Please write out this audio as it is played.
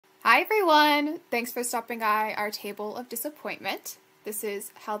Hi everyone! Thanks for stopping by our table of disappointment. This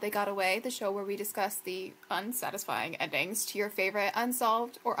is How They Got Away, the show where we discuss the unsatisfying endings to your favorite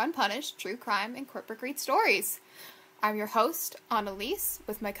unsolved or unpunished true crime and corporate greed stories. I'm your host, Annalise,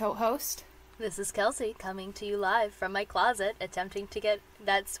 with my co-host. This is Kelsey, coming to you live from my closet, attempting to get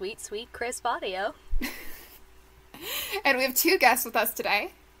that sweet, sweet crisp audio. And we have two guests with us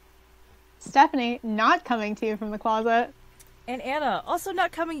today. Stephanie, not coming to you from the closet. And Anna, also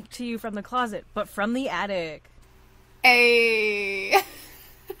not coming to you from the closet, but from the attic.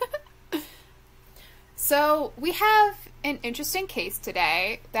 So, we have an interesting case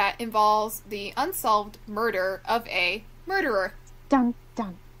today that involves the unsolved murder of a murderer. Dun,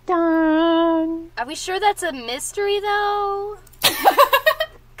 dun, dun. Are we sure that's a mystery, though?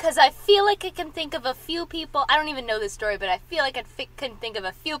 Because I feel like I can think of a few people. I don't even know this story, but I feel like I can think of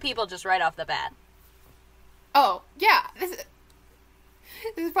a few people just right off the bat. Oh, yeah.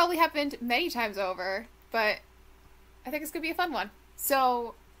 This has probably happened many times over, but I think it's going to be a fun one.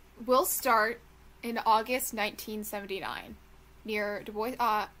 So, we'll start in August 1979, near Du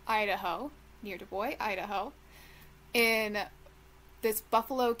Bois, Idaho, in this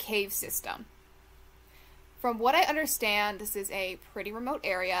Buffalo cave system. From what I understand, this is a pretty remote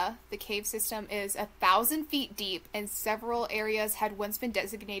area. The cave system is 1,000 feet deep, and several areas had once been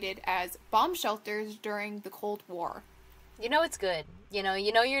designated as bomb shelters during the Cold War. You know it's good. You know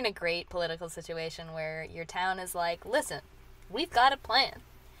you're in a great political situation where your town is like, listen, we've got a plan.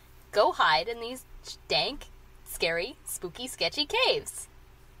 Go hide in these dank, scary, spooky, sketchy caves.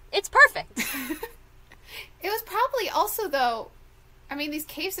 It's perfect. It was probably also, though, I mean, these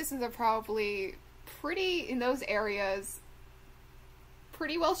cave systems are probably pretty, in those areas,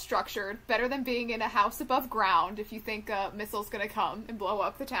 pretty well structured. Better than being in a house above ground if you think a missile's gonna come and blow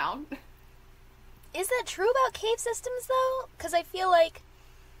up the town. Is that true about cave systems, though? Because I feel like,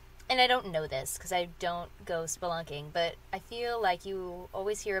 and I don't know this because I don't go spelunking, but I feel like you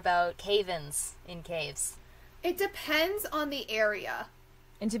always hear about cave-ins in caves. It depends on the area.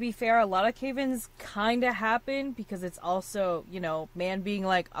 And to be fair, a lot of cave-ins kind of happen because it's also, man being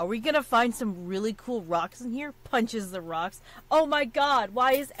like, are we going to find some really cool rocks in here? Punches the rocks. Oh my god,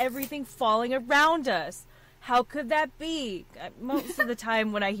 why is everything falling around us? How could that be? Most of the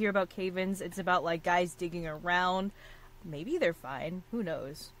time when I hear about cave-ins, it's about, like, guys digging around. Maybe they're fine. Who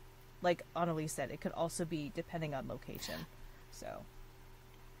knows? Like Annalise said, it could also be depending on location. So,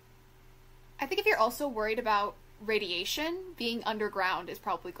 I think if you're also worried about radiation, being underground is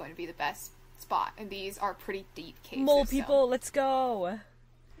probably going to be the best spot. And these are pretty deep cave Mole systems. people, let's go!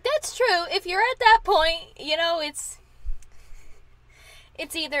 That's true. If you're at that point,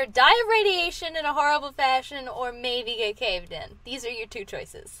 it's either die of radiation in a horrible fashion or maybe get caved in. These are your two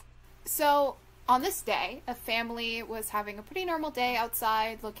choices. So, on this day, a family was having a pretty normal day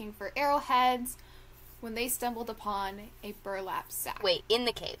outside looking for arrowheads when they stumbled upon a burlap sack. Wait, in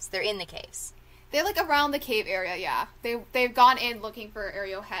the caves. They're in the caves. They're like around the cave area, yeah. They've gone in looking for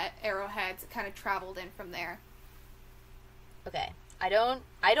arrowheads, kind of traveled in from there. Okay. I don't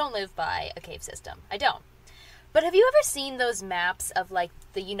live by a cave system. I don't. But have you ever seen those maps of, like,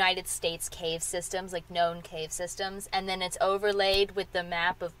 the United States cave systems, like, known cave systems, and then it's overlaid with the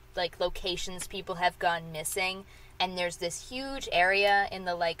map of, like, locations people have gone missing, and there's this huge area in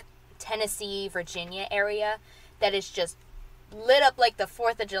the, like, Tennessee, Virginia area that is just lit up like the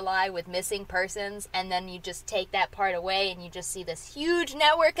 4th of July with missing persons, and then you just take that part away, and you just see this huge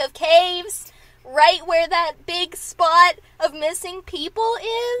network of caves right where that big spot of missing people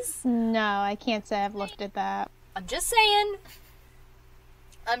is? No, I can't say I've looked at that. I'm just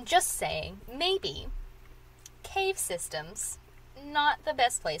saying, maybe cave systems, not the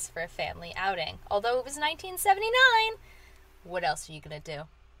best place for a family outing. Although it was 1979, what else are you gonna do?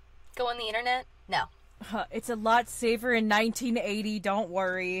 Go on the internet? No. It's a lot safer in 1980, don't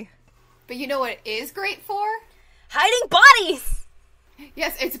worry. But you know what it is great for? Hiding bodies!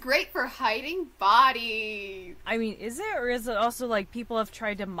 Yes, it's great for hiding bodies. I mean, is it? Or is it also like people have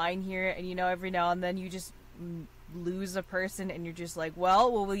tried to mine here and every now and then you just lose a person and you're just like,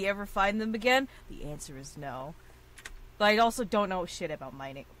 well, will we ever find them again? The answer is no. But I also don't know shit about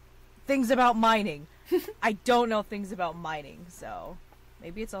mining. Things about mining. I don't know things about mining, so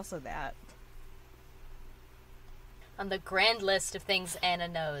maybe it's also that. On the grand list of things Anna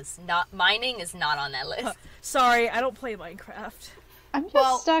knows, mining is not on that list. Sorry, I don't play Minecraft. I'm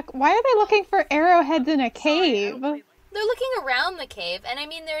just stuck. Why are they looking for arrowheads in a cave? They're looking around the cave, and I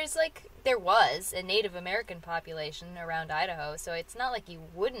mean, there was a Native American population around Idaho, so it's not like you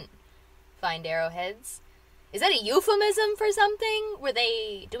wouldn't find arrowheads. Is that a euphemism for something? Were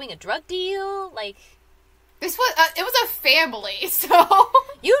they doing a drug deal? Like, It was a family, so...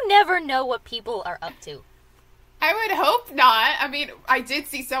 You never ever know what people are up to. I would hope not. I mean, I did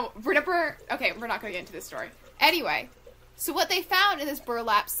see some... Remember... Okay, we're not going to get into this story. Anyway, so what they found in this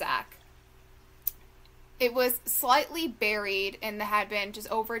burlap sack, it was slightly buried, and there had been just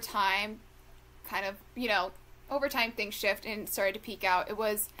over time, kind of, over time things shift and started to peek out. It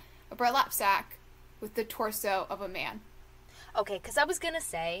was a burlap sack with the torso of a man. Okay, because I was going to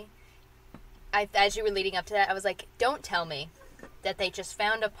say, as you were leading up to that, I was like, don't tell me that they just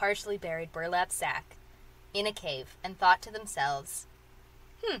found a partially buried burlap sack in a cave and thought to themselves,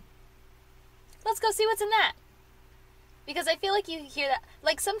 let's go see what's in that. Because I feel like you hear that,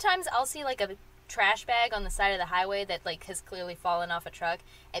 like, sometimes I'll see, like, a trash bag on the side of the highway that, like, has clearly fallen off a truck,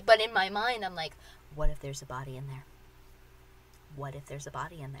 but in my mind, I'm like, what if there's a body in there? What if there's a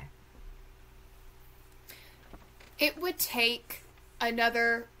body in there? It would take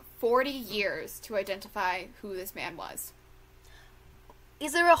another 40 years to identify who this man was.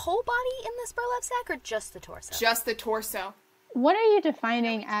 Is there a whole body in this burlap sack or just the torso? Just the torso. What are you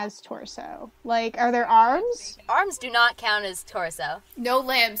defining as torso? Like, are there arms? Arms do not count as torso. No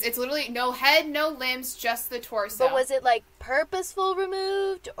limbs. It's literally no head, no limbs, just the torso. But was it, like, purposeful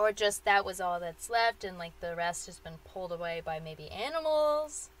removed, or just that was all that's left and, like, the rest has been pulled away by maybe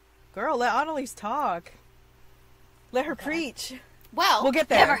animals? Girl, let Annalise talk. Let her preach. Well, we'll get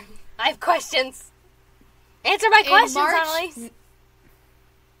there. Never. I have questions. Answer my questions, Annalise.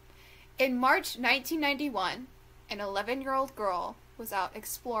 In March 1991, an 11-year-old girl was out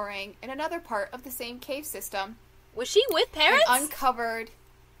exploring in another part of the same cave system. Was she with parents? And uncovered...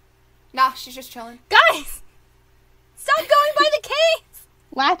 Nah, she's just chilling. Guys! Stop going by the cave!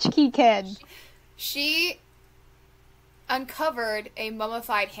 Latchkey kid. She uncovered a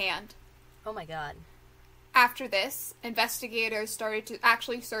mummified hand. Oh my god. After this, investigators started to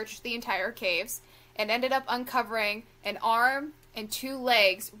actually search the entire caves and ended up uncovering an arm and 2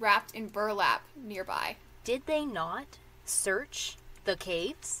 legs wrapped in burlap nearby. Did they not search the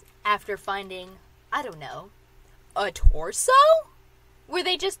caves after finding, I don't know, a torso? Were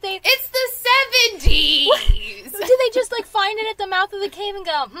they just It's the 70s! Did they just, like, find it at the mouth of the cave and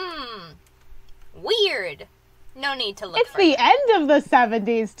go, weird. No need to look It's further. the end of the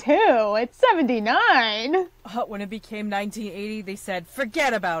 70s, too. It's 79. When it became 1980, they said,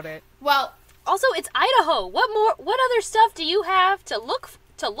 forget about it. Well... Also, it's Idaho. What other stuff do you have to look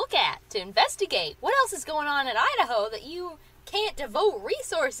at, to investigate? What else is going on in Idaho that you can't devote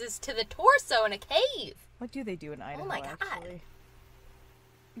resources to the torso in a cave? What do they do in Idaho, my God. actually?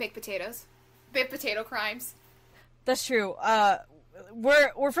 Make potatoes. Big potato crimes. That's true.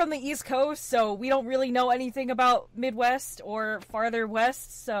 We're from the East Coast, so we don't really know anything about Midwest or farther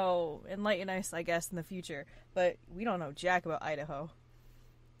west, so enlighten us, I guess, in the future. But we don't know jack about Idaho.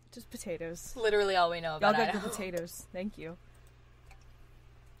 Just potatoes. Literally all we know about Y'all got Idaho. good potatoes. Thank you.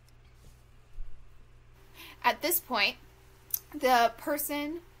 At this point, the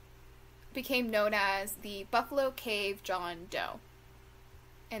person became known as the Buffalo Cave John Doe.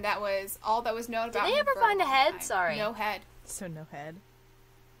 And that was all that was known about him. Did they ever for find a long head? time. Sorry. No head. So no head.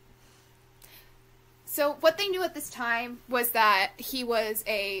 So what they knew at this time was that he was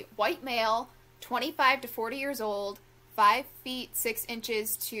a white male, 25 to 40 years old, 5 feet 6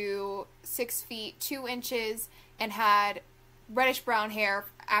 inches to 6 feet 2 inches, and had reddish brown hair.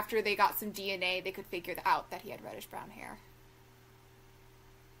 After they got some DNA, they could figure out that he had reddish brown hair.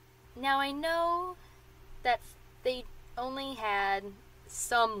 Now, I know that they only had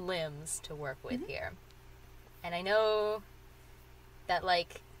some limbs to work with here. And I know that,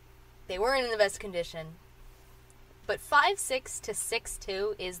 like, they weren't in the best condition. But 5'6" to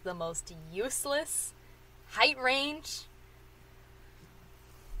 6'2" is the most useless height range.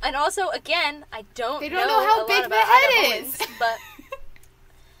 And also, again, I don't They don't know how a big lot the about head Idahoans, is. But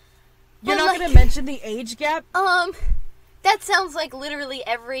You're But, not like- going to mention the age gap? that sounds like literally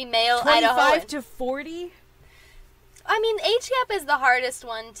every male 25 Idahoan. to 40? I mean, age gap is the hardest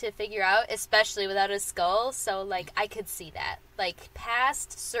one to figure out, especially without a skull, so, like, I could see that. Like,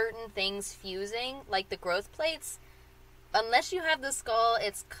 past certain things fusing, like the growth plates, unless you have the skull,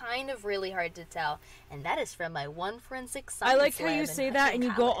 it's kind of really hard to tell. And that is from my one forensic science I like how lab you in say that Hudson and you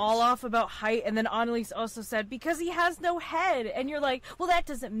go College. all off about height, and then Annalise also said, because he has no head. And you're like, well, that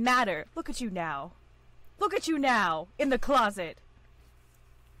doesn't matter. Look at you now. Look at you now, in the closet.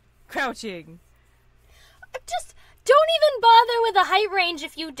 Crouching. Just don't even bother with a height range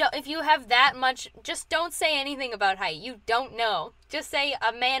if you have that much. Just don't say anything about height. You don't know. Just say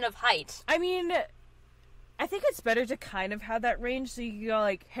a man of height. I mean, I think it's better to kind of have that range so you can go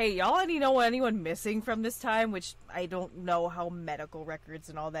like, hey, y'all any know anyone missing from this time? Which I don't know how medical records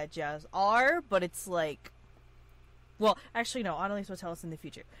and all that jazz are, but it's like, Well, actually, no. Annalise will tell us in the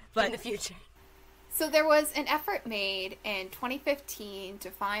future. But In the future. So there was an effort made in 2015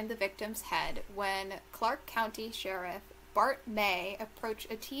 to find the victim's head when Clark County Sheriff Bart May approached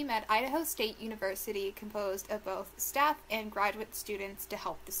a team at Idaho State University composed of both staff and graduate students to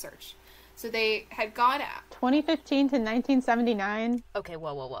help the search. So they had gone out. 2015 to 1979. Okay,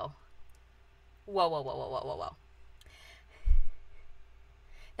 whoa. Whoa.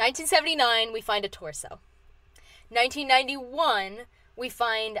 1979, we find a torso. 1991, we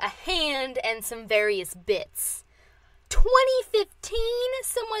find a hand and some various bits. 2015,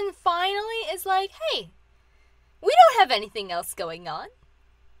 someone finally is like, hey, we don't have anything else going on.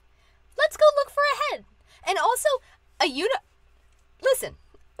 Let's go look for a head. And also, listen,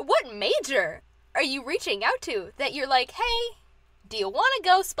 what major are you reaching out to that you're like, hey, do you want to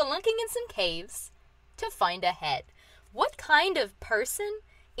go spelunking in some caves to find a head? What kind of person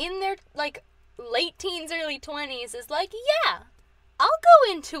in their, like, late teens, early 20s is like, yeah, I'll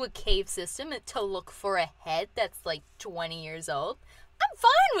go into a cave system to look for a head that's, like, 20 years old. I'm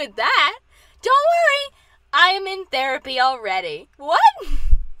fine with that. Don't worry, I am in therapy already. What?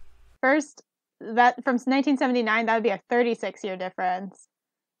 First, that from 1979, that would be a 36-year difference.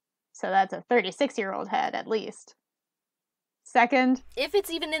 So that's a 36-year-old head, at least. Second... If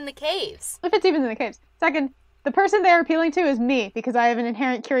it's even in the caves. If it's even in the caves. Second, the person they're appealing to is me, because I have an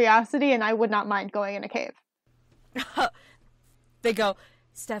inherent curiosity and I would not mind going in a cave. they go,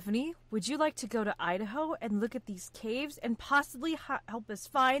 Stephanie, would you like to go to Idaho and look at these caves and possibly help us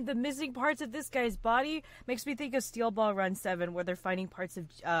find the missing parts of this guy's body? Makes me think of Steel Ball Run 7, where they're finding parts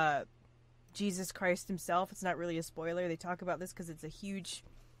of Jesus Christ himself. It's not really a spoiler. They talk about this because it's a huge,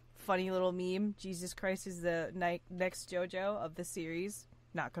 funny little meme. Jesus Christ is the next JoJo of the series.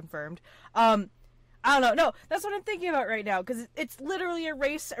 Not confirmed. I don't know. No, that's what I'm thinking about right now, because it's literally a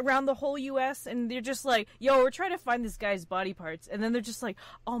race around the whole U.S., and they're just like, yo, we're trying to find this guy's body parts. And then they're just like,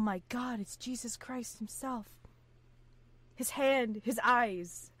 oh my god, it's Jesus Christ himself. His hand, his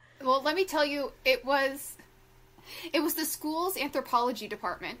eyes. Well, let me tell you, it was the school's anthropology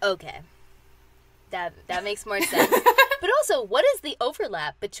department. Okay. That makes more sense. But also, what is the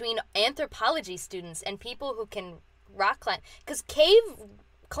overlap between anthropology students and people who can rock climb? Because cave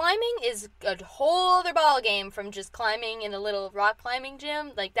climbing is a whole other ballgame from just climbing in a little rock climbing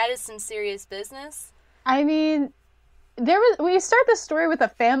gym. Like, that is some serious business. I mean, we start the story with a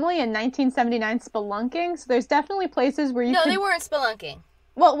family in 1979 spelunking, so there's definitely places where you No, they weren't spelunking.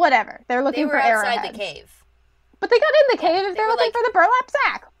 Well, whatever. They're looking for arrowheads. They were outside the cave. But they got in the cave if they're looking for the burlap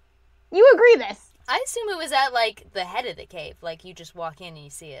sack. You agree this. I assume it was at, like, the head of the cave. Like, you just walk in and you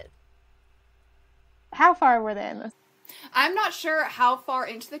see it. How far were they in this? I'm not sure how far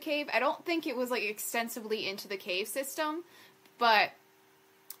into the cave. I don't think it was, like, extensively into the cave system. But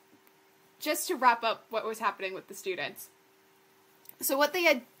just to wrap up what was happening with the students. So what they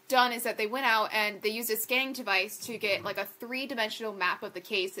had done is that they went out and they used a scanning device to get, like, a 3-dimensional map of the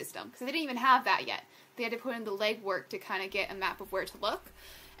cave system. Because they didn't even have that yet. They had to put in the legwork to kind of get a map of where to look.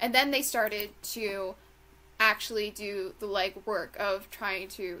 And then they started to actually do the legwork of trying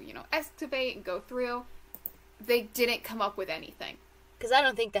to, excavate and go through. They didn't come up with anything. Because I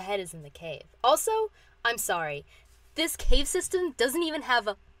don't think the head is in the cave. Also, I'm sorry, this cave system doesn't even have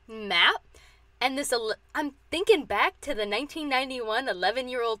a map. And I'm thinking back to the 1991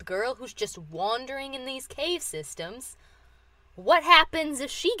 11-year-old girl who's just wandering in these cave systems. What happens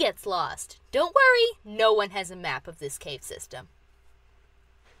if she gets lost? Don't worry, no one has a map of this cave system.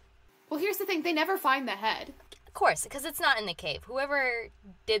 Well, here's the thing, they never find the head. Of course, because it's not in the cave. Whoever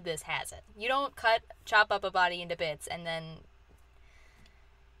did this has it. You don't chop up a body into bits, and then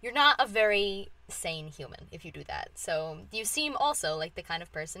you're not a very sane human if you do that. So you seem also like the kind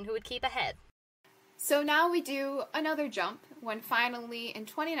of person who would keep a head. So now we do another jump when finally in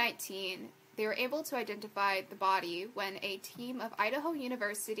 2019 they were able to identify the body when a team at Idaho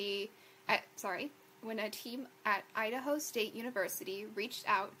State University reached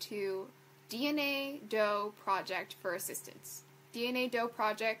out to DNA Doe Project for assistance. DNA Doe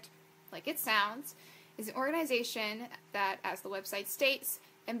Project, like it sounds, is an organization that, as the website states,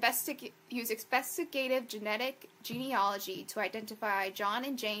 use investigative genetic genealogy to identify John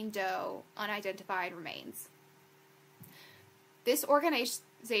and Jane Doe unidentified remains. This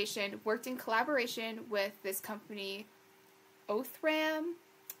organization worked in collaboration with this company, Othram.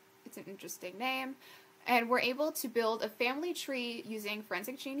 It's an interesting name. And were able to build a family tree using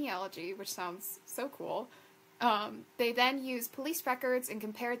forensic genealogy, which sounds so cool. They then used police records and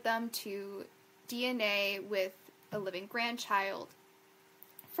compared them to DNA with a living grandchild.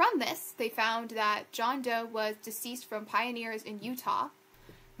 From this, they found that John Doe was deceased from pioneers in Utah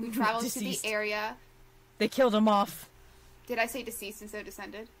who traveled to the area. They killed him off. Did I say deceased instead of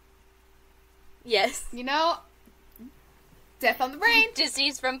descended? Yes. You know, death on the brain.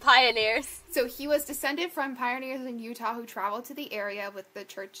 Deceased from pioneers. So he was descended from pioneers in Utah who traveled to the area with the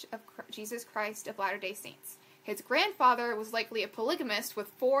Church of Jesus Christ of Latter-day Saints. His grandfather was likely a polygamist with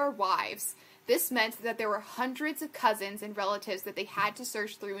 4 wives. This meant that there were hundreds of cousins and relatives that they had to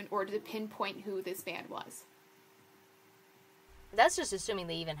search through in order to pinpoint who this man was. That's just assuming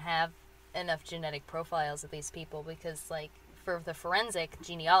they even have enough genetic profiles of these people, because, like, for the forensic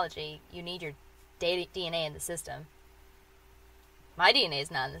genealogy, you need your DNA in the system. My DNA is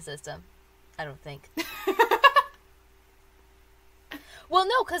not in the system. I don't think. Well,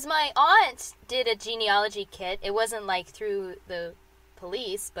 no, because my aunt did a genealogy kit. It wasn't, like, through the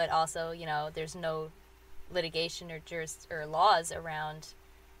police, but also, you know, there's no litigation or laws around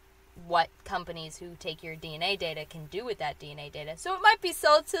what companies who take your DNA data can do with that DNA data. So it might be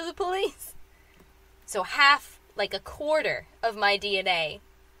sold to the police. So half, like a quarter of my DNA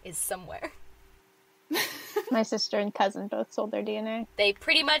is somewhere. My sister and cousin both sold their DNA. They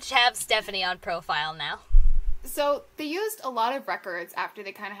pretty much have Stephanie on profile now. So they used a lot of records after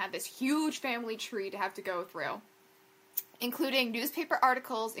they kind of had this huge family tree to have to go through, including newspaper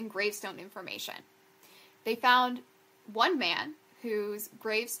articles and gravestone information. They found one man whose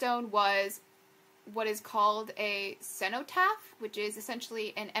gravestone was what is called a cenotaph, which is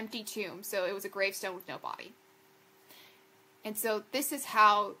essentially an empty tomb. So it was a gravestone with no body. And so this is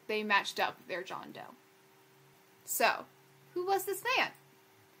how they matched up their John Doe. So, who was this man?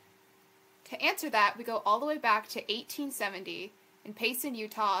 To answer that, we go all the way back to 1870 in Payson,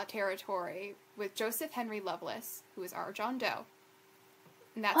 Utah territory with Joseph Henry Lovelace, who is our John Doe.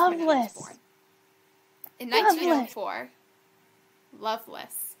 And that's when he was born. In 1904,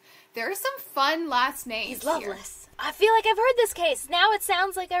 Lovelace. There are some fun last names. He's Loveless. Here. I feel like I've heard this case. Now it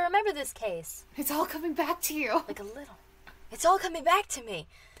sounds like I remember this case. It's all coming back to you. Like a little. It's all coming back to me.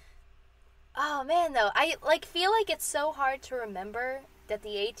 Oh man, though, I feel like it's so hard to remember that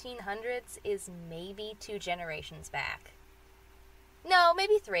the 1800s is maybe 2 generations back. No,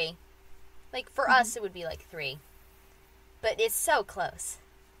 maybe 3. Like for us, it would be like 3. But it's so close.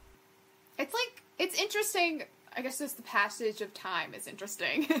 It's interesting. I guess just the passage of time is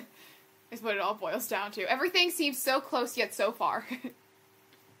interesting. Is what it all boils down to. Everything seems so close yet so far.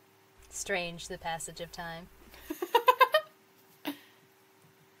 Strange, the passage of time.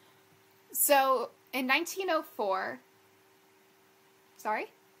 So, in 1904... Sorry?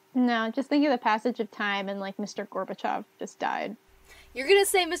 No, just think of the passage of time and, like, Mr. Gorbachev just died. You're gonna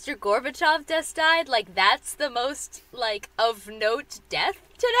say Mr. Gorbachev just died? Like, that's the most, like, of note death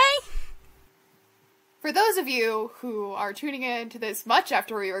today? For those of you who are tuning in to this much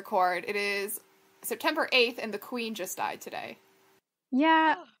after we record, it is September 8th and the Queen just died today.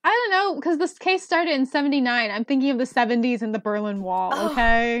 Yeah, I don't know, because this case started in 79. I'm thinking of the 70s and the Berlin Wall,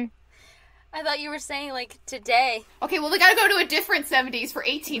 okay? I thought you were saying, like, today. Okay, well, we gotta go to a different 70s for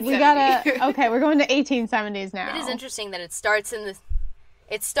 1870. Okay, we're going to 1870s now. It is interesting that it starts in the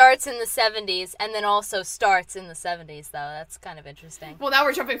 70s and then also starts in the 70s, though. That's kind of interesting. Well, now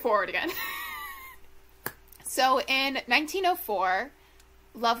we're jumping forward again. So, in 1904,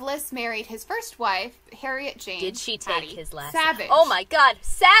 Lovelace married his first wife, Harriet Jane. Did she take his last name? Savage. Oh my god,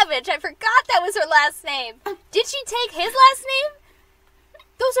 Savage! I forgot that was her last name. Did she take his last name?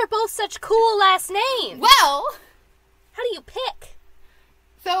 Those are both such cool last names. Well, how do you pick?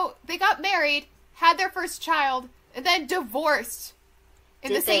 So, they got married, had their first child, and then divorced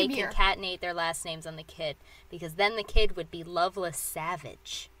in the same year. Did they concatenate their last names on the kid? Because then the kid would be Loveless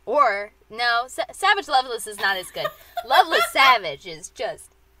Savage. Or, no, Savage Loveless is not as good. Loveless Savage is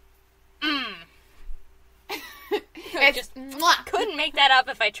just... I just couldn't make that up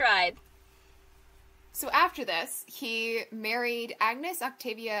if I tried. So after this, he married Agnes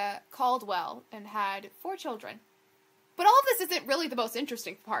Octavia Caldwell and had 4 children. But all of this isn't really the most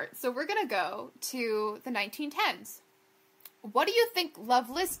interesting part, so we're going to go to the 1910s. What do you think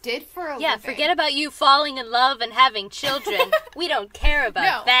Lovelace did for a living? Yeah, forget about you falling in love and having children. We don't care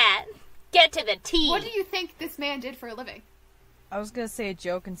about that. Get to the tea. What do you think this man did for a living? I was gonna say a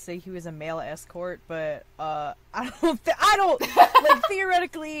joke and say he was a male escort, but I don't like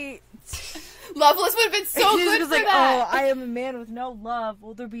theoretically. Lovelace would have been so good for like, that. Oh, I am a man with no love.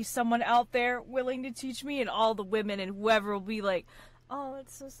 Will there be someone out there willing to teach me? And all the women and whoever will be like, oh,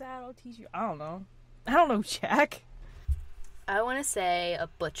 that's so sad. I'll teach you. I don't know, Jack. I want to say a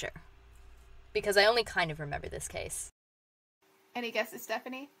butcher, because I only kind of remember this case. Any guesses,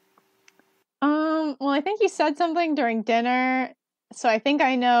 Stephanie? Well, I think he said something during dinner, so I think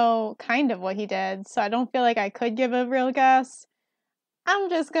I know kind of what he did, so I don't feel like I could give a real guess. I'm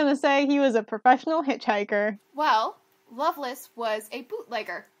just gonna say he was a professional hitchhiker. Well, Lovelace was a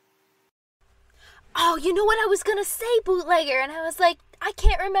bootlegger. Oh, you know what? I was gonna say bootlegger, and I was like, I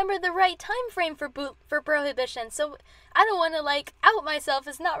can't remember the right time frame for prohibition, so I don't want to like out myself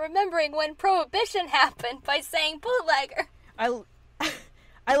as not remembering when prohibition happened by saying bootlegger.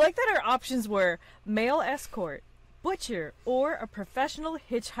 I like that our options were male escort, butcher, or a professional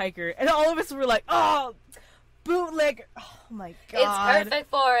hitchhiker, and all of us were like, oh, bootlegger. Oh my god. It's perfect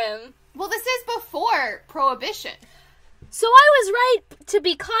for him. Well, this is before prohibition. So I was right to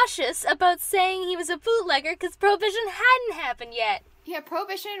be cautious about saying he was a bootlegger because prohibition hadn't happened yet. Yeah,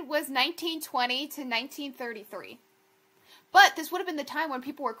 prohibition was 1920 to 1933. But this would have been the time when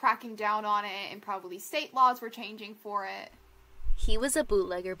people were cracking down on it and probably state laws were changing for it. He was a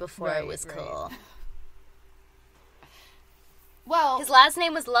bootlegger before it was Right. cool. Well, His last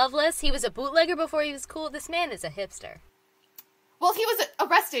name was Loveless. He was a bootlegger before he was cool. This man is a hipster. well, he was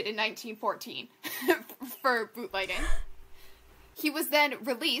arrested in 1914 for bootlegging. He was then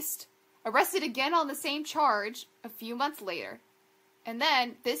released, arrested again on the same charge a few months later. And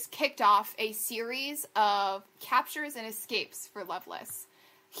then this kicked off a series of captures and escapes for Lovelace.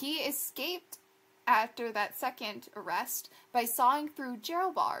 He escaped after that second arrest by sawing through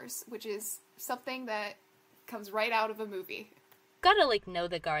jail bars, which is something that comes right out of a movie. Gotta, like, know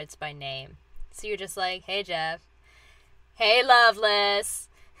the guards by name. So you're just like, hey, Jeff. Hey, Loveless.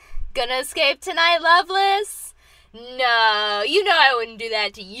 Gonna escape tonight, Loveless? No, you know I wouldn't do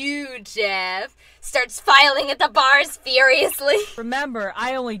that to you, Jeff. Starts filing at the bars furiously. Remember,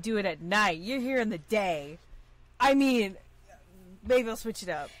 I only do it at night. You're here in the day. I mean, maybe I'll switch it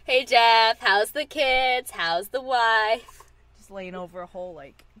up. Hey, Jeff, how's the kids? How's the wife? Just laying over a whole,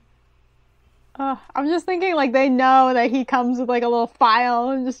 like... I'm just thinking, like, they know that he comes with, like, a little file,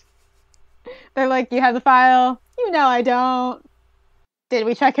 and just... They're like, you have the file? You know I don't. Did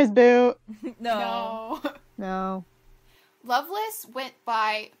we check his boot? No. No. Lovelace went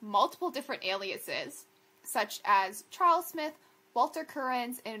by multiple different aliases, such as Charles Smith, Walter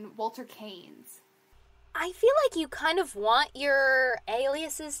Currens, and Walter Keynes. I feel like you kind of want your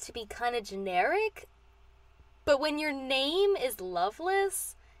aliases to be kind of generic, but when your name is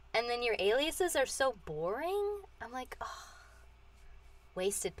Loveless, and then your aliases are so boring, I'm like, oh,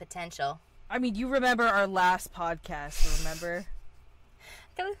 wasted potential. I mean, you remember our last podcast, remember?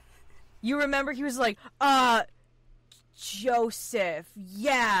 You remember he was like, Joseph,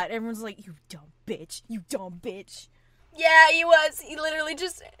 yeah. And everyone's like, you dumb bitch, you dumb bitch. Yeah, he was. He literally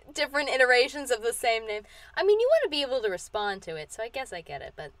just different iterations of the same name. I mean, you want to be able to respond to it, so I guess I get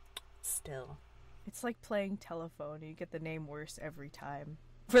it, but still. It's like playing telephone. You get the name worse every time.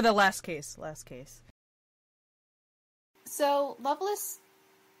 For the last case. So, Lovelace's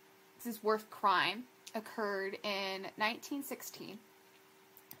worst crime occurred in 1916.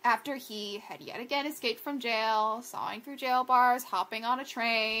 After he had yet again escaped from jail, sawing through jail bars, hopping on a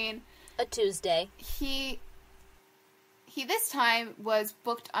train. A Tuesday. He this time was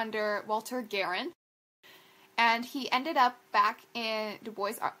booked under Walter Guerin, and he ended up back in Du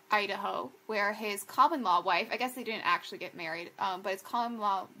Bois, Idaho, where his common-law wife, I guess they didn't actually get married, but his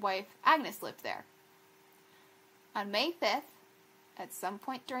common-law wife, Agnes, lived there. On May 5th, at some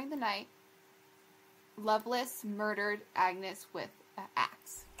point during the night, Lovelace murdered Agnes with an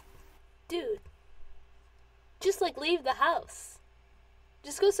axe. Dude. Just, like, leave the house.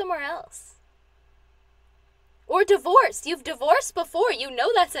 Just go somewhere else. Or divorced. You've divorced before. You know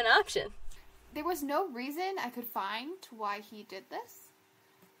that's an option. There was no reason I could find to why he did this.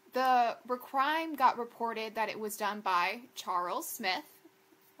 The crime got reported that it was done by Charles Smith,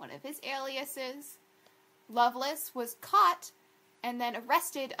 one of his aliases. Lovelace was caught and then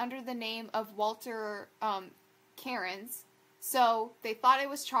arrested under the name of Walter Cairns. So they thought it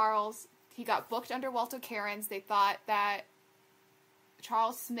was Charles. He got booked under Walter Cairns. They thought that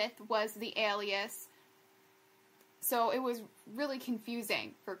Charles Smith was the alias. So it was really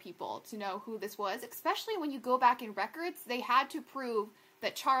confusing for people to know who this was, especially when you go back in records. They had to prove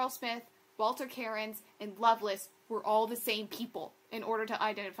that Charles Smith, Walter Cairns, and Lovelace were all the same people in order to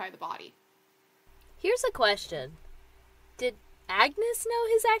identify the body. Here's a question. Did Agnes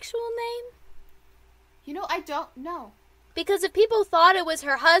know his actual name? You know, I don't know. Because if people thought it was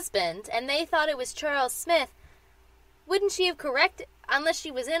her husband and they thought it was Charles Smith, wouldn't she have corrected, unless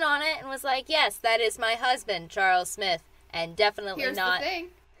she was in on it and was like, yes, that is my husband, Charles Smith, and definitely Here's not the thing.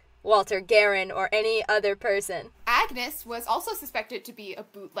 Walter Guerin or any other person. Agnes was also suspected to be a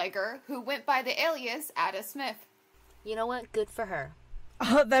bootlegger who went by the alias Ada Smith. You know what? Good for her.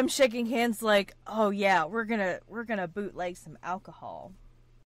 Them shaking hands like, oh yeah, we're gonna bootleg some alcohol.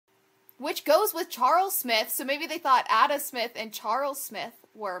 Which goes with Charles Smith, so maybe they thought Ada Smith and Charles Smith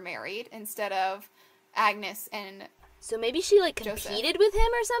were married instead of Agnes and So maybe she, like, Joseph. competed with him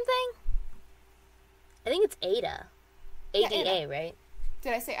or something? I think it's Ada. ADA, Ada. right?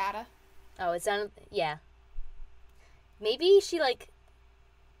 Did I say Ada? Oh, it sounded... Yeah. Maybe she, like,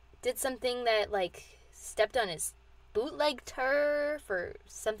 did something that, like, stepped on his bootlegged her for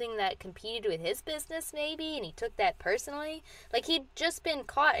something that competed with his business, maybe, and he took that personally. Like, he'd just been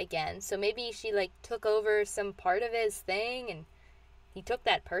caught again, so maybe she, like, took over some part of his thing, and he took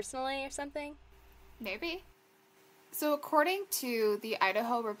that personally or something? Maybe. So according to the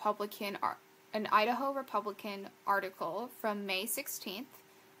an Idaho Republican article from May 16th,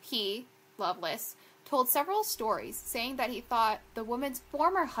 he, Loveless, told several stories saying that he thought the woman's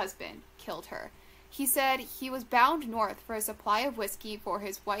former husband killed her. He said he was bound north for a supply of whiskey for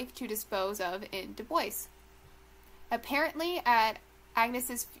his wife to dispose of in Du Bois. Apparently, at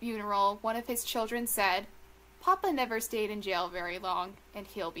Agnes's funeral, one of his children said, "Papa never stayed in jail very long, and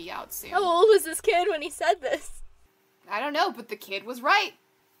he'll be out soon." How old was this kid when he said this? I don't know, but the kid was right.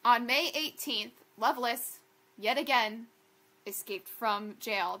 On May 18th, Loveless, yet again, escaped from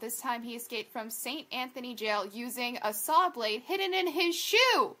jail. This time he escaped from St. Anthony Jail using a saw blade hidden in his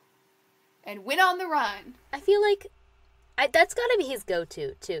shoe and went on the run. I feel like that's gotta be his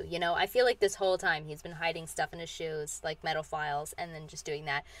go-to, too, you know? I feel like this whole time he's been hiding stuff in his shoes, like metal files, and then just doing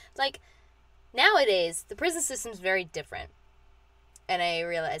that. It's like, nowadays, the prison system's very different. And I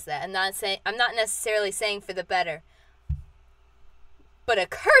realize that. I'm not necessarily saying for the better. But a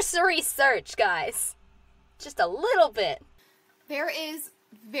cursory search, guys. Just a little bit. There is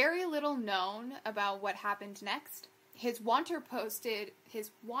very little known about what happened next. His wanted poster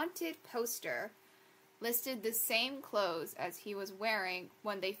listed the same clothes as he was wearing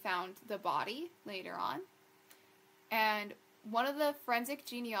when they found the body later on. And one of the forensic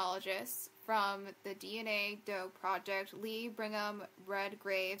genealogists from the DNA Doe Project, Lee Brigham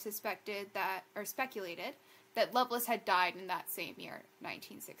Redgrave, speculated that Loveless had died in that same year,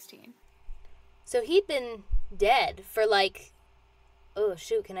 1916. So he'd been dead for like, oh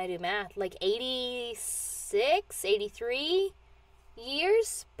shoot, can I do math? Like 86, 83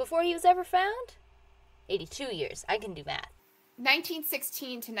 years before he was ever found? 82 years. I can do math. 1916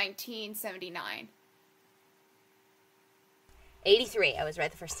 to 1979. 83. I was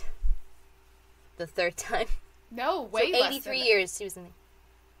right the third time. No, way so less 83 than years he was in the...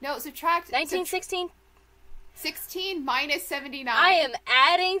 No, subtract... 1916? 16 minus 79. I am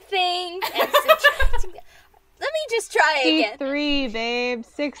adding things and subtracting. Let me just try again. 63, babe.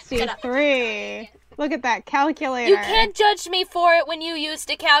 63. Look at that calculator. You can't judge me for it when you used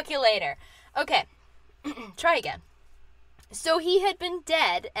a calculator. Okay. Try again. So he had been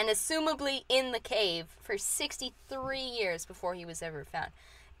dead and assumably in the cave for 63 years before he was ever found.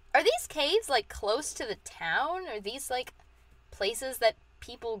 Are these caves, like, close to the town? Are these, like, places that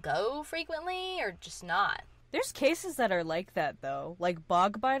people go frequently or just not? There's cases that are like that, though. Like,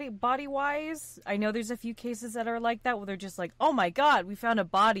 body-wise, I know there's a few cases that are like that, where they're just like, oh my god, we found a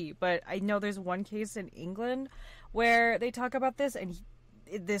body. But I know there's one case in England where they talk about this, and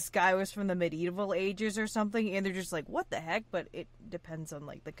this guy was from the medieval ages or something, and they're just like, what the heck? But it depends on,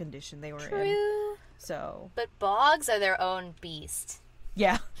 like, the condition they were in. So. But bogs are their own beast.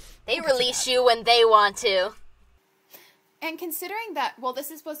 Yeah. They release you when they want to. And considering that, well, this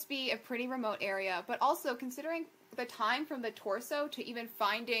is supposed to be a pretty remote area, but also considering the time from the torso to even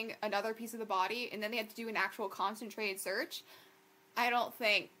finding another piece of the body, and then they had to do an actual concentrated search, I don't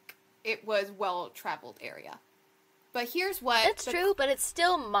think it was well-traveled area. But here's what... That's true, but it's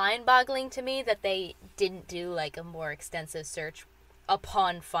still mind-boggling to me that they didn't do, like, a more extensive search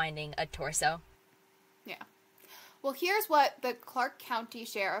upon finding a torso. Yeah. Well, here's what the Clark County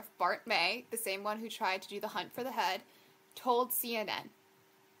Sheriff, Bart May, the same one who tried to do the hunt for the head, told CNN.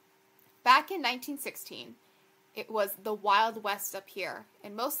 Back in 1916, it was the Wild West up here,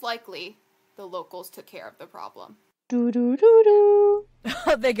 and most likely, the locals took care of the problem. Do.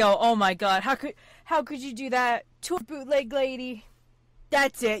 They go, oh my god, how could you do that to a bootleg lady?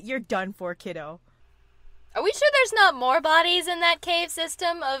 That's it, you're done for, kiddo. Are we sure there's not more bodies in that cave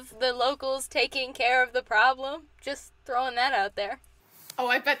system of the locals taking care of the problem? Just throwing that out there. Oh,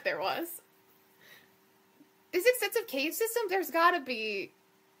 I bet there was. This extensive cave system, there's gotta be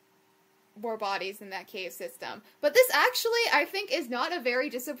more bodies in that cave system. But this actually, I think, is not a very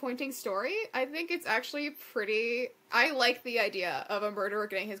disappointing story. I think it's actually pretty... I like the idea of a murderer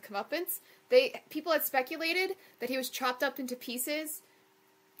getting his comeuppance. People had speculated that he was chopped up into pieces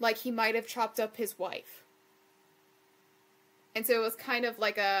like he might have chopped up his wife. And so it was kind of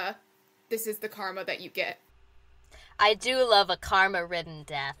like this is the karma that you get. I do love a karma-ridden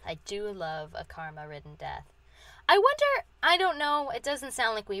death. I do love a karma-ridden death. I wonder, I don't know, it doesn't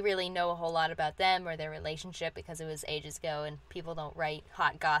sound like we really know a whole lot about them or their relationship because it was ages ago and people don't write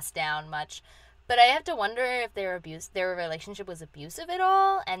hot goss down much. But I have to wonder if their relationship was abusive at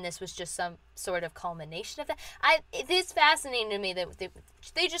all, and this was just some sort of culmination of that. It is fascinating to me that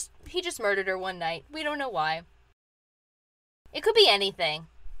he just murdered her one night. We don't know why. It could be anything.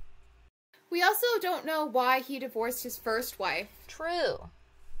 We also don't know why he divorced his first wife. True.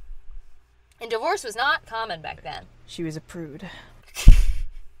 And divorce was not common back then. She was a prude.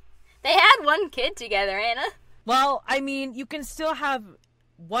 They had one kid together, Anna. Well, I mean, you can still have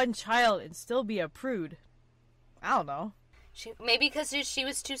one child and still be a prude. I don't know. Maybe because she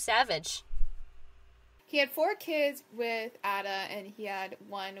was too savage. He had 4 kids with Ada, and he had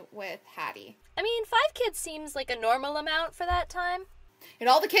 1 with Hattie. I mean, 5 kids seems like a normal amount for that time. And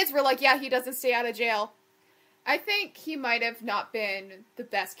all the kids were like, yeah, he doesn't stay out of jail. I think he might have not been the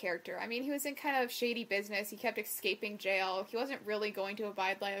best character. I mean, he was in kind of shady business. He kept escaping jail. He wasn't really going to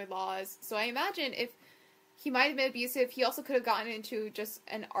abide by laws. So I imagine if he might have been abusive, he also could have gotten into just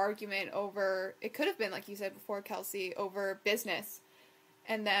an argument over, it could have been, like you said before, Kelsey, over business.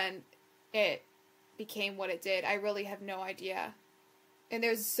 And then it became what it did. I really have no idea. And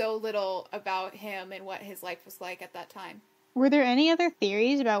there's so little about him and what his life was like at that time. Were there any other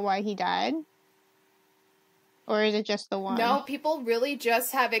theories about why he died? Or is it just the one? No, people really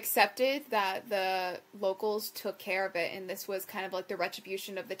just have accepted that the locals took care of it, and this was kind of like the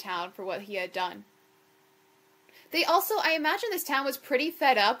retribution of the town for what he had done. They also, I imagine this town was pretty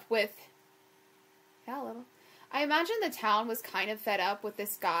fed up with... Yeah, a little. I imagine the town was kind of fed up with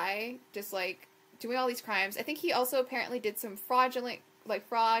this guy, just like, doing all these crimes. I think he also apparently did some fraud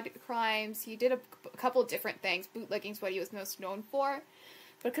crimes. He did a couple different things. Bootlegging's what he was most known for.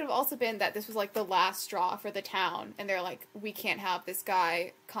 But it could have also been that this was like the last straw for the town. And they're like, we can't have this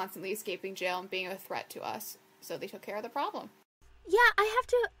guy constantly escaping jail and being a threat to us. So they took care of the problem. Yeah,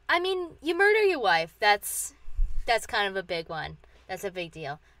 I mean, you murder your wife. That's kind of a big one. That's a big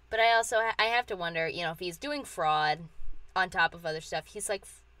deal. But I have to wonder, if he's doing fraud on top of other stuff, he's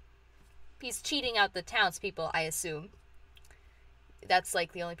cheating out the townspeople, I assume. That's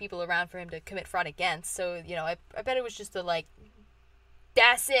like the only people around for him to commit fraud against. So, I bet it was just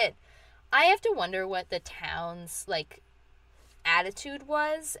that's it. I have to wonder what the town's, attitude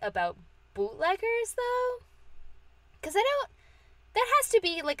was about bootleggers, though. Because that has to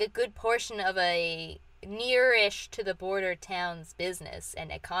be, a good portion of a near-ish to the border town's business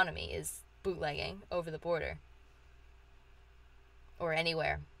and economy is bootlegging over the border. Or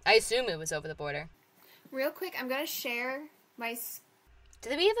anywhere. I assume it was over the border. Real quick, I'm going to share my... Do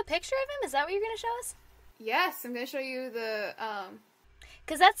we have a picture of him? Is that what you're going to show us? Yes, I'm going to show you the...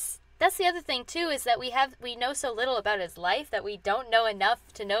 Because that's the other thing, too, is that we know so little about his life that we don't know enough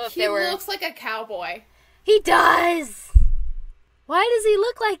to know if there were... He looks like a cowboy. He does! Why does he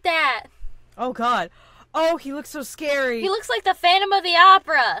look like that? Oh, God. Oh, he looks so scary. He looks like the Phantom of the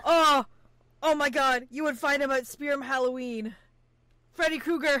Opera. Oh my God. You would find him at Spearham Halloween. Freddy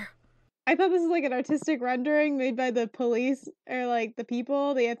Krueger. I thought this was an artistic rendering made by the police or the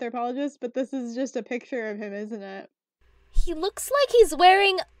people, the anthropologists, but this is just a picture of him, isn't it? He looks like he's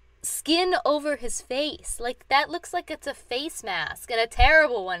wearing skin over his face. That looks like it's a face mask, and a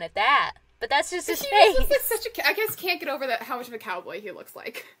terrible one at that. But that's just his face. Looks like I just can't get over how much of a cowboy he looks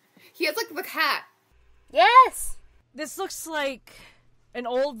like. He has the hat. Yes! This looks like an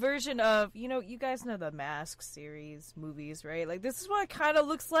old version of, you guys know the Mask series movies, right? This is what it kind of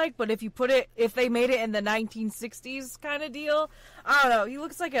looks like, but if they made it in the 1960s kind of deal, I don't know. He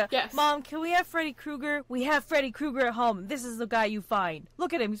looks like yes. Mom, can we have Freddy Krueger? We have Freddy Krueger at home. This is the guy you find.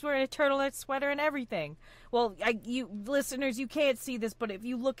 Look at him. He's wearing a turtleneck sweater and everything. Well, you listeners, you can't see this, but if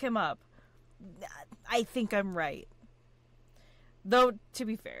you look him up, I think I'm right. Though, to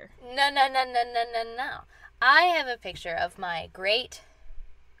be fair. No. I have a picture of my great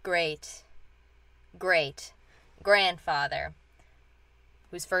grandfather,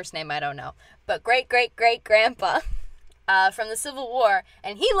 whose first name I don't know, but great grandpa from the Civil War,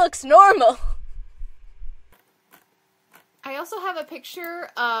 and he looks normal. I also have a picture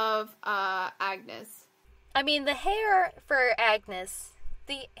of Agnes. I mean, the hair for Agnes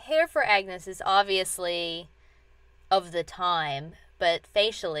is obviously of the time, but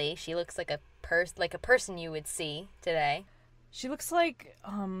facially she looks like a person you would see today. She looks like,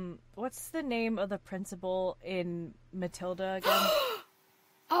 what's the name of the principal in Matilda again?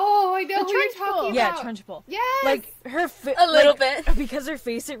 Oh, I know who you're talking about. Yeah, Trunchbull. Yes! Her a little bit. Because her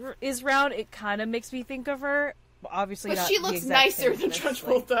face is round, it kind of makes me think of her. Well, obviously but not she the looks exact nicer same, than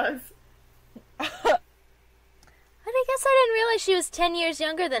Trunchbull does. I guess I didn't realize she was 10 years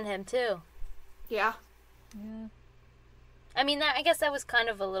younger than him, too. Yeah. Yeah. I mean, I guess that was kind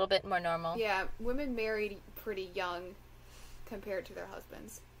of a little bit more normal. Yeah, women married pretty young compared to their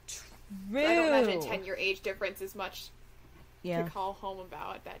husbands. True. So I don't imagine 10-year age difference is much Yeah. to call home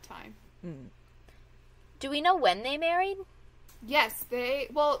about at that time. Mm. Do we know when they married? Yes, they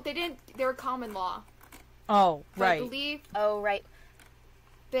didn't, they were common law. Oh, But I right. believe Oh, right.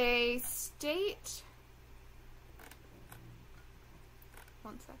 they state...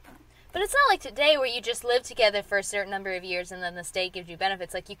 One second. But it's not like today where you just live together for a certain number of years and then the state gives you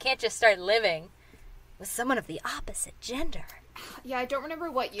benefits. Like, you can't just start living with someone of the opposite gender. Yeah, I don't remember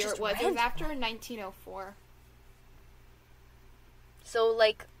what year Just it was. It was randomly. after 1904. So,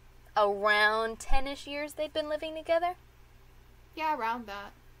 like, around 10-ish years they've been living together? Yeah, around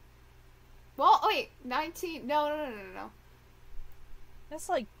that. Well, oh wait, 19... No. That's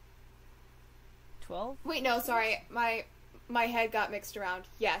like 12? Wait, no, sorry. My head got mixed around.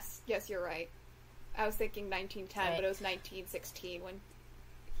 Yes, you're right. I was thinking 1910, Right. but it was 1916 when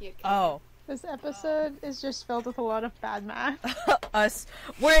he had... Oh. This episode is just filled with a lot of bad math. Us.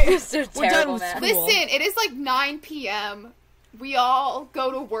 We're So done terrible with math. school. Listen, it is like 9 p.m. We all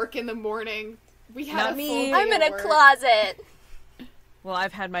go to work in the morning. We have Not a me. full day I'm in of a work. closet. Well,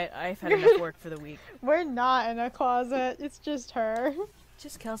 I've had enough work for the week. We're not in a closet. It's just her.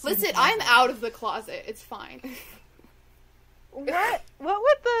 Just Kelsey. Listen, I'm out of the closet. It's fine. What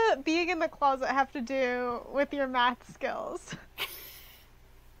would the being in the closet have to do with your math skills?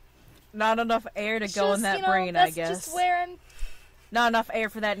 Not enough air to It's go in just, that you know, brain, I that's guess. just where I'm... Not enough air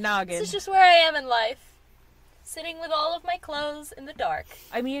for that noggin. This is just where I am in life. Sitting with all of my clothes in the dark.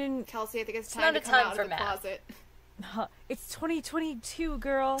 I mean, Kelsey, I think it's not time a to come time out for of the math. closet. it's 2022,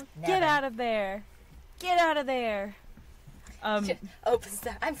 girl. Never. Get out of there. Get out of there. Opens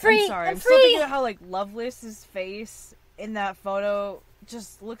the... I'm free! I'm sorry. I'm I'm still free! thinking of how, like, Lovelace's face in that photo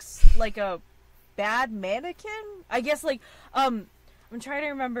just looks like a bad mannequin. I guess, like, I'm trying to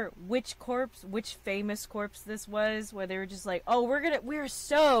remember which famous corpse this was, where they were just like, oh, we're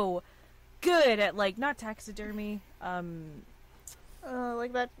so good at, like, not taxidermy,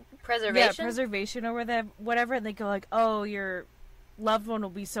 Like that. Preservation? yeah, preservation or whatever, and they go like, oh, your loved one will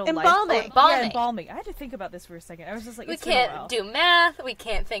be so Embalming. life- Embalming. Yeah, embalming. I had to think about this for a second. I was just like, We it's been a while. can't do math. We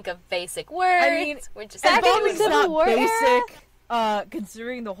can't think of basic words. I mean, we're just Back in the Embalming's Civil not War era? basic,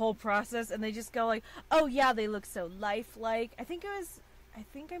 considering the whole process, and they just go like, oh yeah, they look so lifelike. I think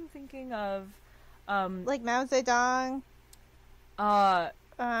I'm thinking of, Like Mao Zedong.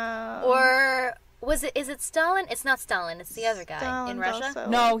 Or is it Stalin? It's not Stalin. It's the other guy in Stalin's Russia. also-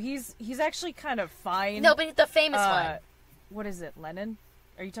 no, he's actually kind of fine. No, but the famous one. What is it, Lenin?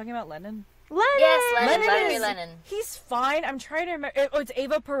 Are you talking about Lenin? Lenin! Yes, Lenin. Lenin Vladimir is- Lenin. He's fine. I'm trying to remember. Oh, it's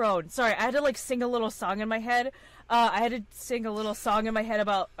Eva Peron. Sorry, I had to like sing a little song in my head. I had to sing a little song in my head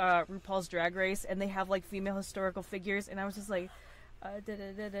about RuPaul's Drag Race, and they have like female historical figures, and I was just like,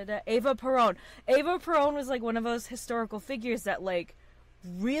 Eva Peron. Eva Peron was like one of those historical figures that like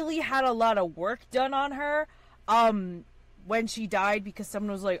really had a lot of work done on her. When she died, because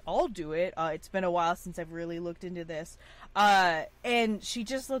someone was like, I'll do it. It's been a while since I've really looked into this. And she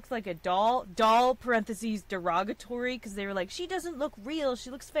just looked like a doll parentheses derogatory, because they were like, she doesn't look real, she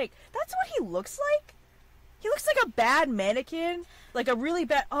looks fake. That's what he looks like? He looks like a bad mannequin, like a really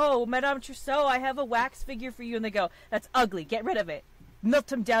bad, oh, Madame Trousseau, I have a wax figure for you, and they go, that's ugly, get rid of it.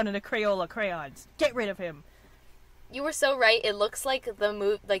 Melt him down into Crayola crayons. Get rid of him. You were so right. It looks like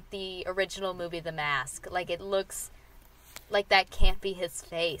the original movie, The Mask. Like, it looks like that can't be his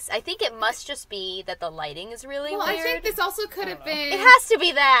face. I think it must just be that the lighting is really Well, weird. I think this also could have been... It has to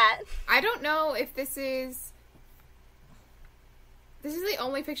be that. I don't know if this is... This is the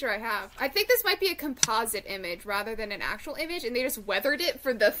only picture I have. I think this might be a composite image rather than an actual image, and they just weathered it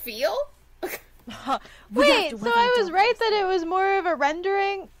for the feel? Wait, so I was right that it was more of a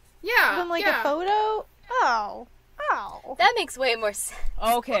rendering Yeah. than like yeah. a photo? Oh. That makes way more sense.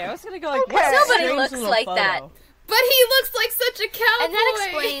 Okay, I was gonna go like, Okay. what a Nobody strange looks little like photo. that. But he looks like such a cowboy! And that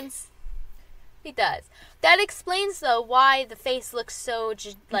explains... He does. That explains, though, why the face looks so,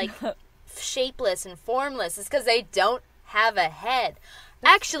 shapeless and formless. It's because they don't have a head.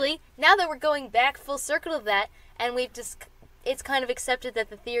 Actually, now that we're going back full circle of that, and we've just... It's kind of accepted that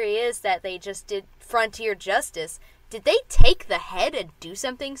the theory is that they just did frontier justice. Did they take the head and do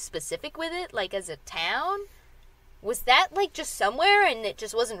something specific with it, like as a town? Was that, like, just somewhere and it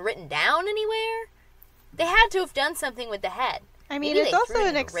just wasn't written down anywhere? They had to have done something with the head. I mean, Maybe it's they also threw it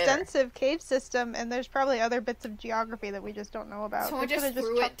an in the river. extensive cave system, and there's probably other bits of geography that we just don't know about. Someone They just could've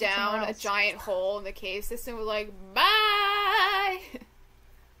threw it chucked somewhere down a else. giant hole in the cave system and was like, bye!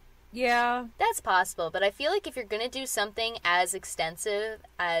 Yeah. That's possible, but I feel like if you're gonna do something as extensive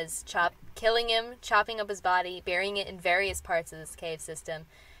as killing him, chopping up his body, burying it in various parts of this cave system,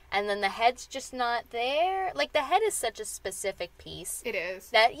 and then the head's just not there. Like, the head is such a specific piece. It is.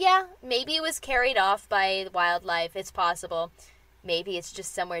 That, yeah, maybe it was carried off by wildlife. It's possible. Maybe it's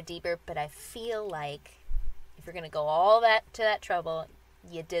just somewhere deeper, but I feel like if you're gonna go all that to that trouble,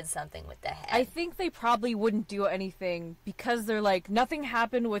 you did something with the head. I think they probably wouldn't do anything because they're like, nothing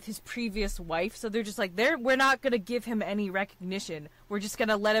happened with his previous wife, so they're just like, we're not gonna give him any recognition. We're just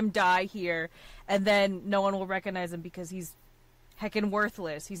gonna let him die here, and then no one will recognize him because he's heckin'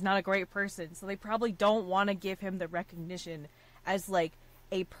 worthless. He's not a great person. So they probably don't want to give him the recognition as, like,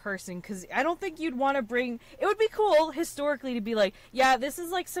 a person, because I don't think you'd want to bring... It would be cool, historically, to be like, yeah, this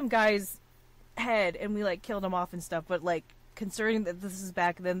is, like, some guy's head, and we, like, killed him off and stuff, but, like, considering that this is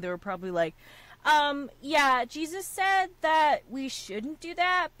back then, they were probably like, yeah, Jesus said that we shouldn't do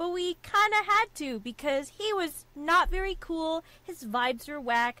that, but we kind of had to, because he was not very cool, his vibes were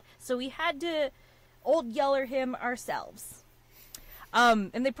whack, so we had to old yeller him ourselves.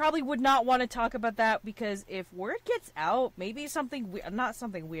 And they probably would not want to talk about that because if word gets out, maybe something not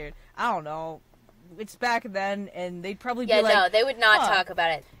something weird. I don't know. It's back then, and they'd probably be like... Yeah, no, they would not talk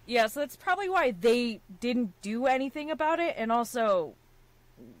about it. Yeah, so that's probably why they didn't do anything about it, and also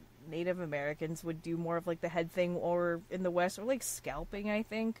Native Americans would do more of, like, the head thing, or in the West, or, like, scalping, I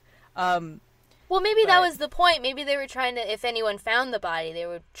think. Well, maybe that was the point. Maybe they were trying to, if anyone found the body, they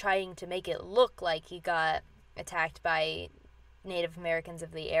were trying to make it look like he got attacked by Native Americans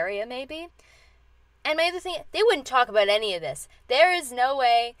of the area, maybe. And my other thing, they wouldn't talk about any of this. There is no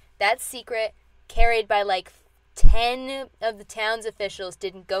way that secret, carried by like 10 of the town's officials,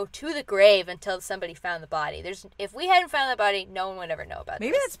 didn't go to the grave until somebody found the body. If we hadn't found the body, no one would ever know about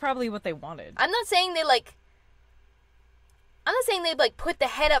Maybe this. That's probably what they wanted. I'm not saying they'd put the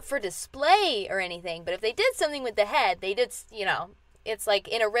head up for display or anything, but if they did something with the head, they did, it's like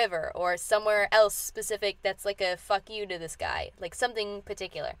in a river or somewhere else specific that's like a fuck you to this guy, like something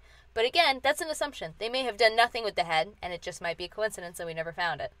particular. But again, that's an assumption. They may have done nothing with the head, and it just might be a coincidence and we never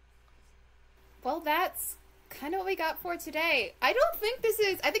found it. Well, that's kind of what we got for today. I think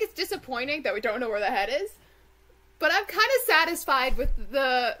it's disappointing that we don't know where the head is, but I'm kind of satisfied with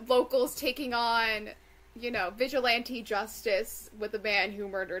the locals taking on, vigilante justice with a man who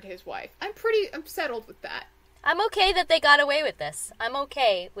murdered his wife. I'm settled with that. I'm okay that they got away with this. I'm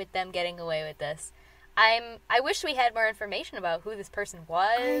okay with them getting away with this. I wish we had more information about who this person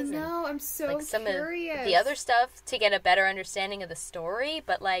was. I know, I'm so some curious. Of the other stuff to get a better understanding of the story,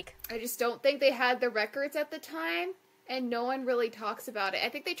 but I just don't think they had the records at the time, and no one really talks about it. I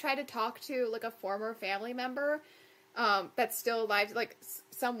think they tried to talk to, like, a former family member that's still alive, like,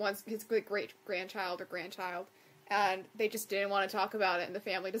 his great-grandchild or grandchild, and they just didn't want to talk about it, and the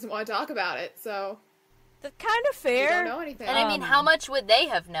family doesn't want to talk about it, so... That's kind of fair. They don't know anything. And I mean, how much would they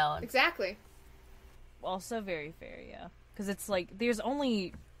have known? Exactly. Also very fair, yeah. Because it's like, he's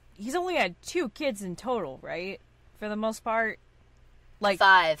only had 2 kids in total, right? For the most part. Like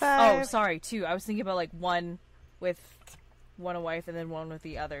 5. Oh, sorry, 2. I was thinking about, like, one with one wife and then one with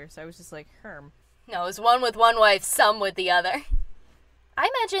the other. So I was just like, Herm. No, it was one with one wife, some with the other. I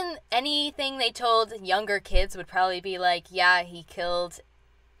imagine anything they told younger kids would probably be like, yeah, he killed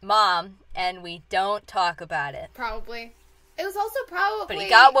Mom, and we don't talk about it. Probably. It was also probably... But he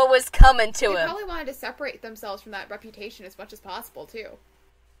got what was coming to him. They probably wanted to separate themselves from that reputation as much as possible, too.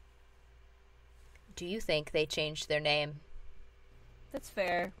 Do you think they changed their name? That's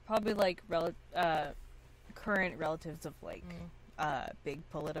fair. Probably, like, current relatives of, like, big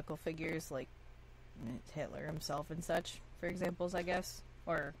political figures, like Hitler himself and such, for examples, I guess.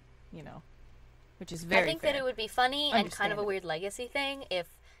 Or, which is very I think fair. that it would be funny and kind of a weird legacy thing if,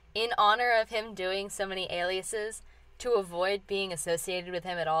 in honor of him doing so many aliases, to avoid being associated with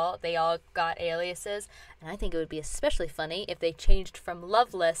him at all, they all got aliases. And I think it would be especially funny if they changed from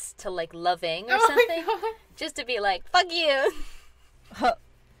Loveless to, like, Loving or something. Just to be like, fuck you.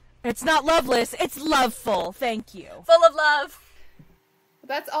 It's not loveless, it's loveful. Thank you. Full of love.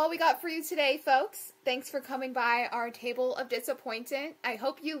 That's all we got for you today, folks. Thanks for coming by our table of disappointment. I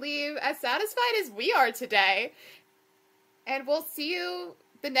hope you leave as satisfied as we are today. And we'll see you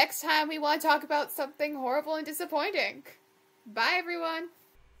the next time we want to talk about something horrible and disappointing. Bye, everyone.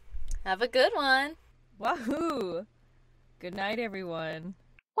 Have a good one. Wahoo! Good night, everyone.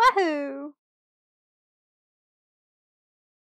 Wahoo!